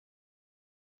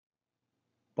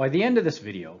By the end of this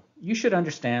video, you should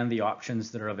understand the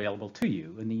options that are available to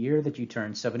you in the year that you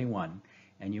turn 71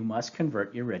 and you must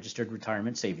convert your registered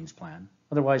retirement savings plan,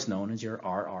 otherwise known as your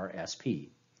RRSP.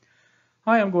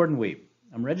 Hi, I'm Gordon Weep.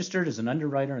 I'm registered as an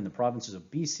underwriter in the provinces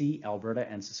of BC, Alberta,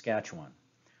 and Saskatchewan.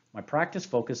 My practice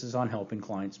focuses on helping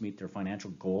clients meet their financial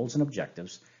goals and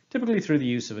objectives, typically through the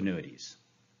use of annuities.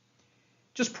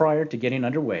 Just prior to getting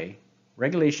underway,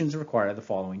 regulations require the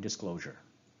following disclosure.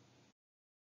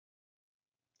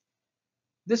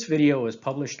 This video is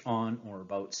published on or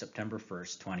about September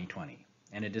 1st, 2020,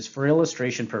 and it is for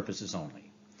illustration purposes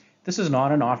only. This is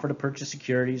not an offer to purchase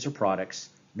securities or products.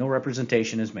 No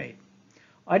representation is made.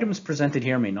 Items presented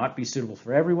here may not be suitable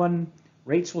for everyone.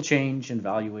 Rates will change and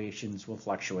valuations will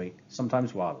fluctuate,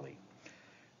 sometimes wildly.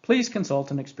 Please consult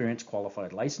an experienced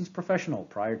qualified licensed professional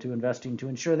prior to investing to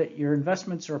ensure that your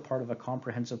investments are a part of a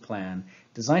comprehensive plan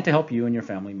designed to help you and your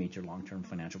family meet your long-term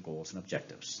financial goals and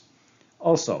objectives.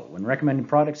 Also, when recommending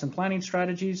products and planning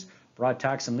strategies, broad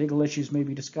tax and legal issues may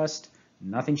be discussed.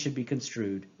 Nothing should be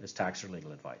construed as tax or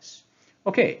legal advice.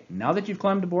 Okay, now that you've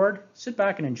climbed aboard, sit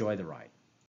back and enjoy the ride.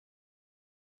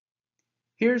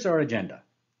 Here's our agenda.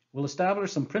 We'll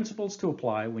establish some principles to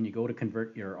apply when you go to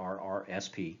convert your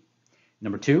RRSP.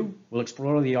 Number 2, we'll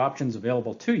explore the options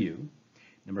available to you.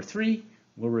 Number 3,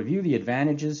 we'll review the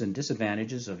advantages and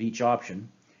disadvantages of each option.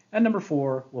 And number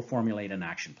 4, we'll formulate an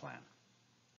action plan.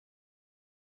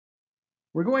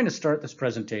 We're going to start this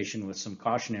presentation with some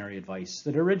cautionary advice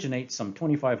that originates some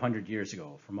 2,500 years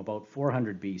ago, from about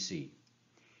 400 BC.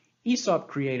 Aesop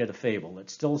created a fable that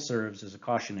still serves as a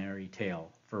cautionary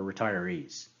tale for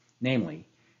retirees, namely,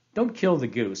 don't kill the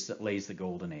goose that lays the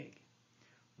golden egg.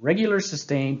 Regular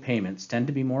sustained payments tend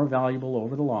to be more valuable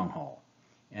over the long haul,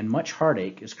 and much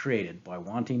heartache is created by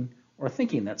wanting or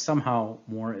thinking that somehow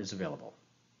more is available.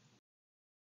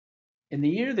 In the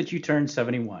year that you turn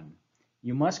 71,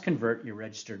 you must convert your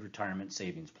registered retirement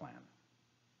savings plan.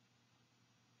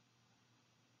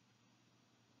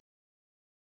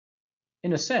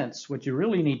 In a sense, what you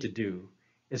really need to do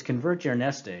is convert your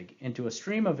nest egg into a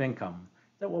stream of income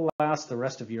that will last the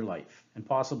rest of your life and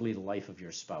possibly the life of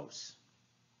your spouse.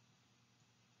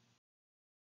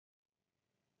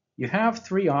 You have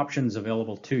 3 options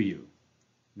available to you.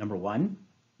 Number 1,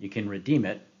 you can redeem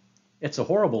it. It's a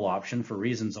horrible option for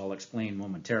reasons I'll explain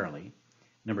momentarily.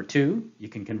 Number 2, you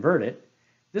can convert it.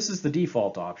 This is the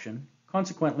default option.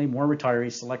 Consequently, more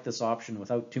retirees select this option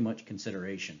without too much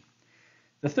consideration.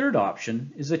 The third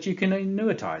option is that you can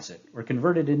annuitize it or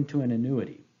convert it into an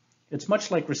annuity. It's much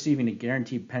like receiving a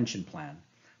guaranteed pension plan,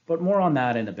 but more on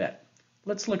that in a bit.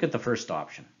 Let's look at the first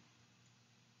option.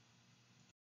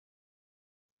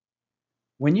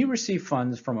 When you receive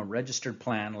funds from a registered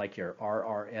plan like your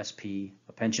RRSP,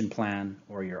 a pension plan,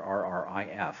 or your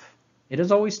RRIF, it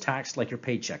is always taxed like your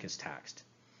paycheck is taxed.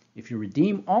 If you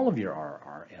redeem all of your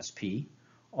RRSP,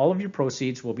 all of your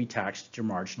proceeds will be taxed at your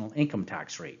marginal income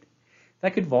tax rate.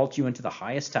 That could vault you into the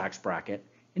highest tax bracket,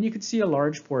 and you could see a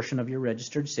large portion of your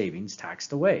registered savings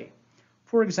taxed away.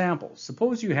 For example,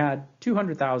 suppose you had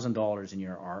 $200,000 in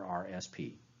your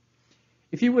RRSP.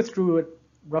 If you withdrew it,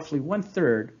 roughly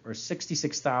 1/3 or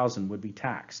 $66,000 would be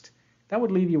taxed. That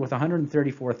would leave you with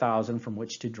 $134,000 from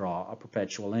which to draw a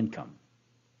perpetual income.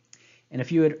 And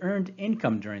if you had earned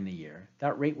income during the year,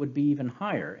 that rate would be even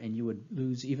higher and you would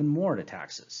lose even more to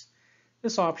taxes.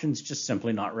 This option is just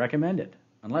simply not recommended,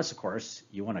 unless, of course,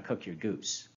 you want to cook your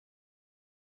goose.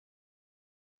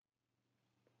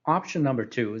 Option number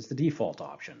 2 is the default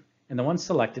option, and the one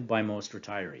selected by most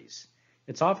retirees.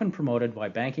 It's often promoted by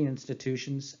banking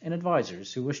institutions and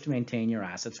advisors who wish to maintain your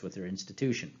assets with their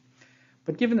institution.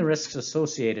 But given the risks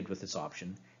associated with this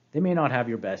option, they may not have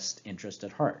your best interest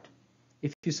at heart.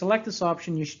 If you select this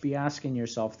option, you should be asking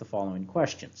yourself the following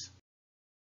questions.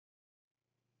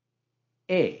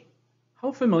 A.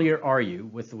 How familiar are you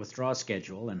with the withdrawal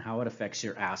schedule and how it affects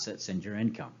your assets and your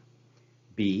income?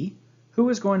 B. Who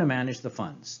is going to manage the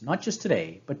funds, not just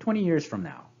today, but 20 years from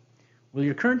now? Will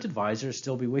your current advisor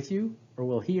still be with you, or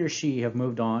will he or she have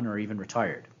moved on or even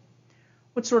retired?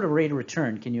 What sort of rate of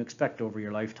return can you expect over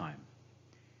your lifetime?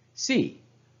 C.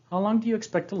 How long do you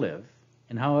expect to live,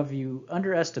 and how have you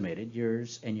underestimated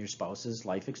yours and your spouse's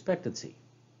life expectancy?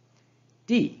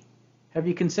 D. Have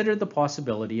you considered the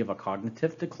possibility of a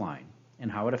cognitive decline and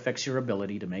how it affects your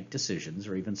ability to make decisions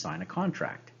or even sign a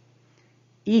contract?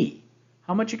 E.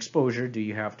 How much exposure do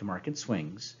you have to market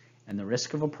swings and the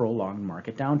risk of a prolonged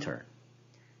market downturn?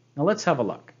 Now let's have a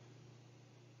look.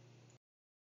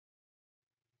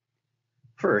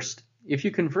 First, if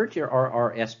you convert your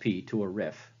RRSP to a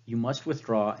RIF, you must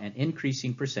withdraw an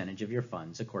increasing percentage of your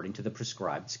funds according to the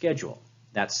prescribed schedule.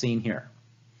 That's seen here.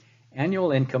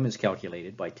 Annual income is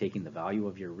calculated by taking the value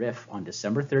of your RRIF on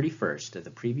December 31st of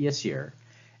the previous year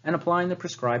and applying the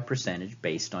prescribed percentage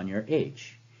based on your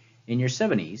age. In your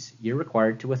 70s, you're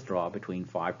required to withdraw between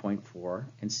 5.4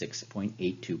 and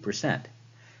 6.82%.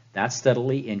 That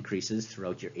steadily increases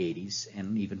throughout your 80s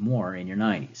and even more in your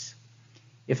 90s.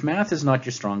 If math is not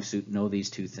your strong suit, know these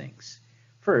two things.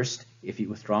 First, if you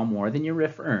withdraw more than your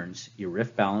RRIF earns, your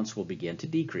RRIF balance will begin to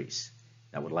decrease.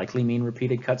 That would likely mean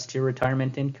repeated cuts to your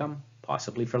retirement income,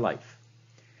 possibly for life.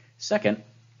 Second,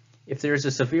 if there is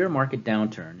a severe market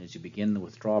downturn as you begin the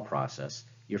withdrawal process,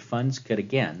 your funds could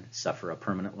again suffer a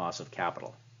permanent loss of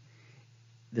capital.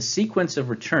 The sequence of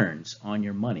returns on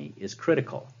your money is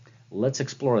critical. Let's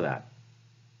explore that.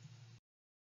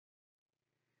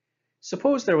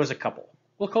 Suppose there was a couple.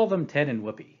 We'll call them Ted and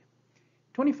Whoopi.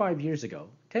 25 years ago,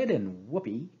 Ted and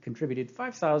Whoopi contributed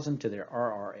 $5,000 to their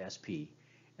RRSP,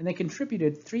 and they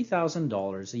contributed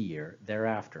 $3,000 a year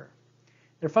thereafter.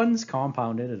 Their funds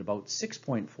compounded at about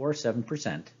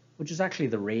 6.47%, which is actually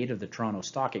the rate of the Toronto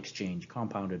Stock Exchange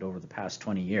compounded over the past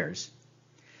 20 years.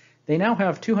 They now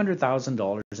have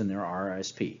 $200,000 in their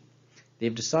RRSP.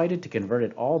 They've decided to convert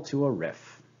it all to a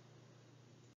RRIF.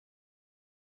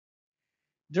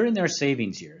 During their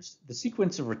savings years, the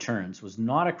sequence of returns was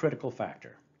not a critical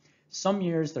factor. Some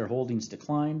years their holdings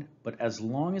declined, but as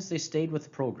long as they stayed with the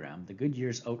program, the good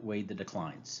years outweighed the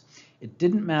declines. It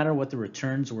didn't matter what the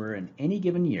returns were in any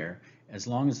given year, as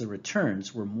long as the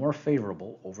returns were more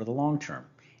favorable over the long term.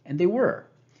 And they were.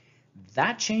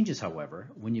 That changes, however,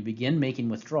 when you begin making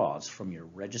withdrawals from your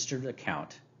registered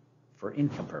account for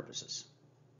income purposes.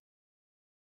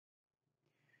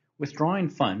 Withdrawing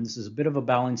funds is a bit of a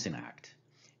balancing act.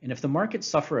 And if the markets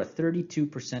suffer a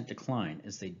 32% decline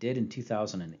as they did in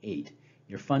 2008,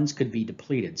 your funds could be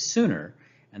depleted sooner,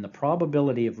 and the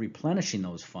probability of replenishing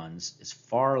those funds is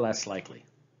far less likely.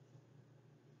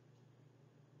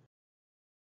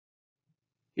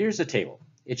 Here's a table.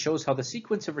 It shows how the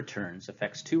sequence of returns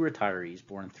affects two retirees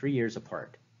born 3 years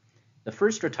apart. The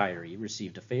first retiree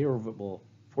received a favorable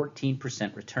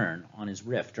 14% return on his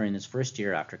RRIF during his first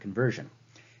year after conversion.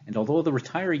 And although the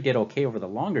retiree did okay over the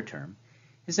longer term,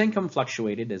 his income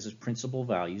fluctuated as his principal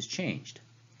values changed.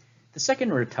 The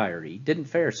second retiree didn't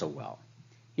fare so well.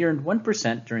 He earned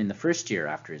 1% during the first year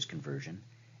after his conversion,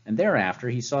 and thereafter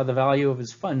he saw the value of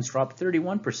his funds drop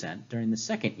 31% during the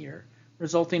second year,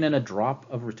 resulting in a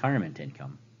drop of retirement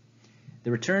income.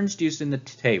 The returns used in the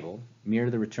table mirror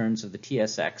the returns of the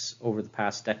TSX over the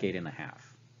past decade and a half.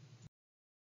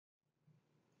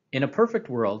 In a perfect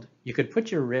world, you could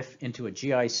put your RRIF into a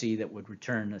GIC that would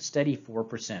return a steady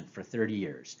 4% for 30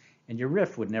 years, and your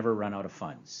RRIF would never run out of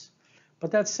funds.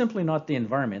 But that's simply not the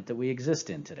environment that we exist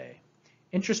in today.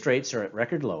 Interest rates are at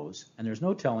record lows, and there's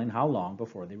no telling how long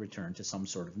before they return to some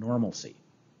sort of normalcy.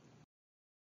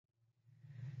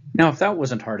 Now, if that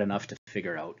wasn't hard enough to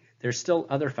figure out, there's still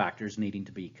other factors needing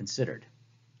to be considered.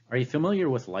 Are you familiar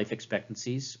with life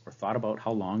expectancies or thought about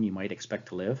how long you might expect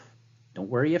to live? Don't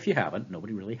worry if you haven't,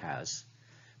 nobody really has.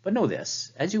 But know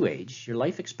this, as you age, your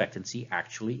life expectancy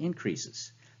actually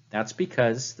increases. That's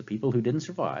because the people who didn't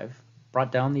survive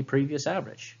brought down the previous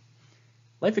average.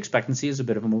 Life expectancy is a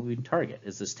bit of a moving target,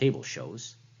 as this table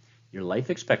shows. Your life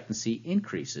expectancy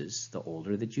increases the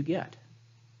older that you get.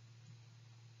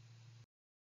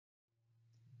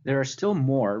 There are still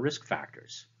more risk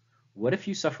factors. What if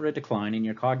you suffer a decline in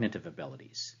your cognitive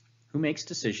abilities? Who makes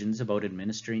decisions about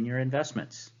administering your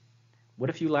investments? What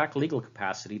if you lack legal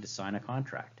capacity to sign a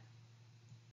contract?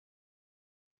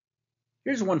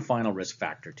 Here's one final risk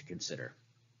factor to consider.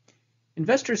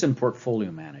 Investors and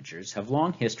portfolio managers have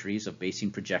long histories of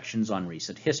basing projections on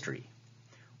recent history.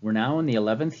 We're now in the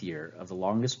 11th year of the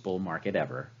longest bull market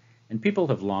ever, and people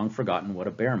have long forgotten what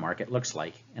a bear market looks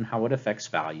like and how it affects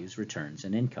values, returns,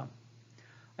 and income.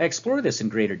 I explore this in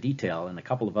greater detail in a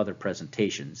couple of other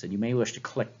presentations, and you may wish to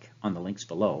click on the links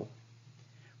below.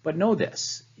 But know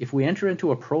this, if we enter into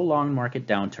a prolonged market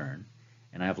downturn,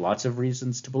 and I have lots of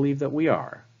reasons to believe that we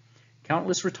are,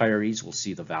 countless retirees will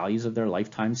see the values of their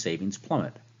lifetime savings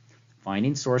plummet.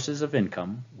 Finding sources of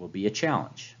income will be a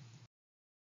challenge.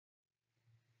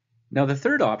 Now, the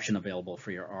third option available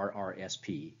for your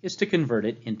RRSP is to convert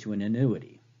it into an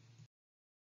annuity.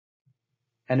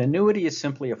 An annuity is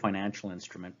simply a financial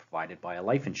instrument provided by a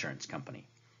life insurance company.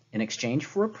 In exchange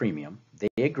for a premium,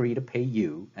 they agree to pay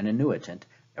you, an annuitant,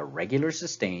 a regular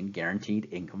sustained guaranteed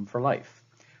income for life.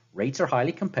 Rates are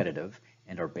highly competitive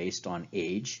and are based on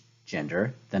age,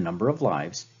 gender, the number of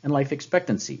lives, and life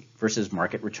expectancy versus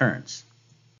market returns.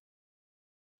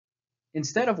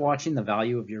 Instead of watching the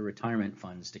value of your retirement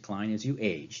funds decline as you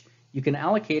age, You can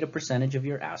allocate a percentage of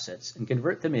your assets and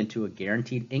convert them into a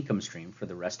guaranteed income stream for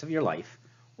the rest of your life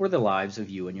or the lives of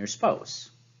you and your spouse.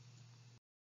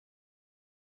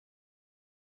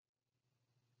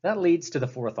 That leads to the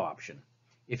fourth option.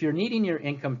 If you're needing your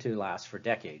income to last for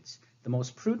decades, the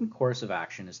most prudent course of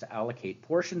action is to allocate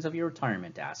portions of your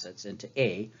retirement assets into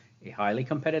A, a highly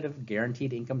competitive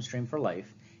guaranteed income stream for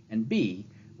life, and B,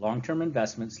 long-term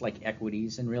investments like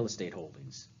equities and real estate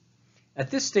holdings.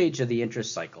 At this stage of the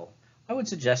interest cycle, I would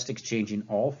suggest exchanging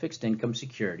all fixed income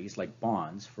securities like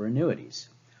bonds for annuities.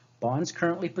 Bonds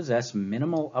currently possess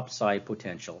minimal upside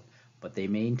potential, but they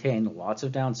maintain lots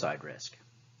of downside risk.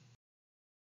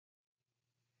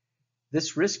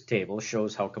 This risk table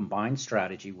shows how combined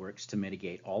strategy works to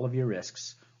mitigate all of your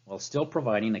risks while still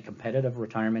providing a competitive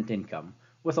retirement income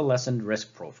with a lessened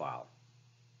risk profile.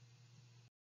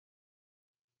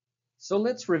 So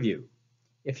let's review.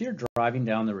 If you're driving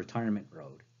down the retirement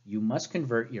road, you must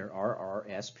convert your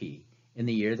RRSP in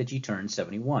the year that you turn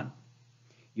 71.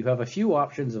 You have a few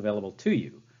options available to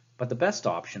you, but the best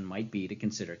option might be to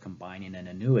consider combining an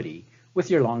annuity with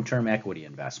your long-term equity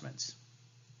investments.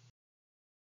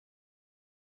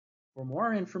 For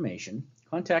more information,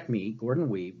 contact me, Gordon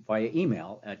Wiebe, via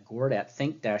email at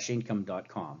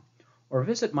gord@think-income.com or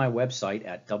visit my website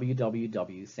at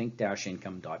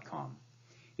www.think-income.com.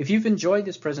 If you've enjoyed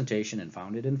this presentation and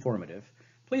found it informative,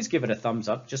 please give it a thumbs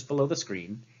up just below the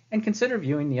screen and consider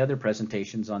viewing the other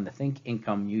presentations on the Think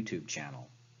Income YouTube channel.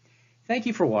 Thank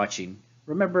you for watching.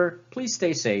 Remember, please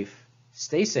stay safe,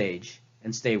 stay sage,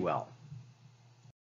 and stay well.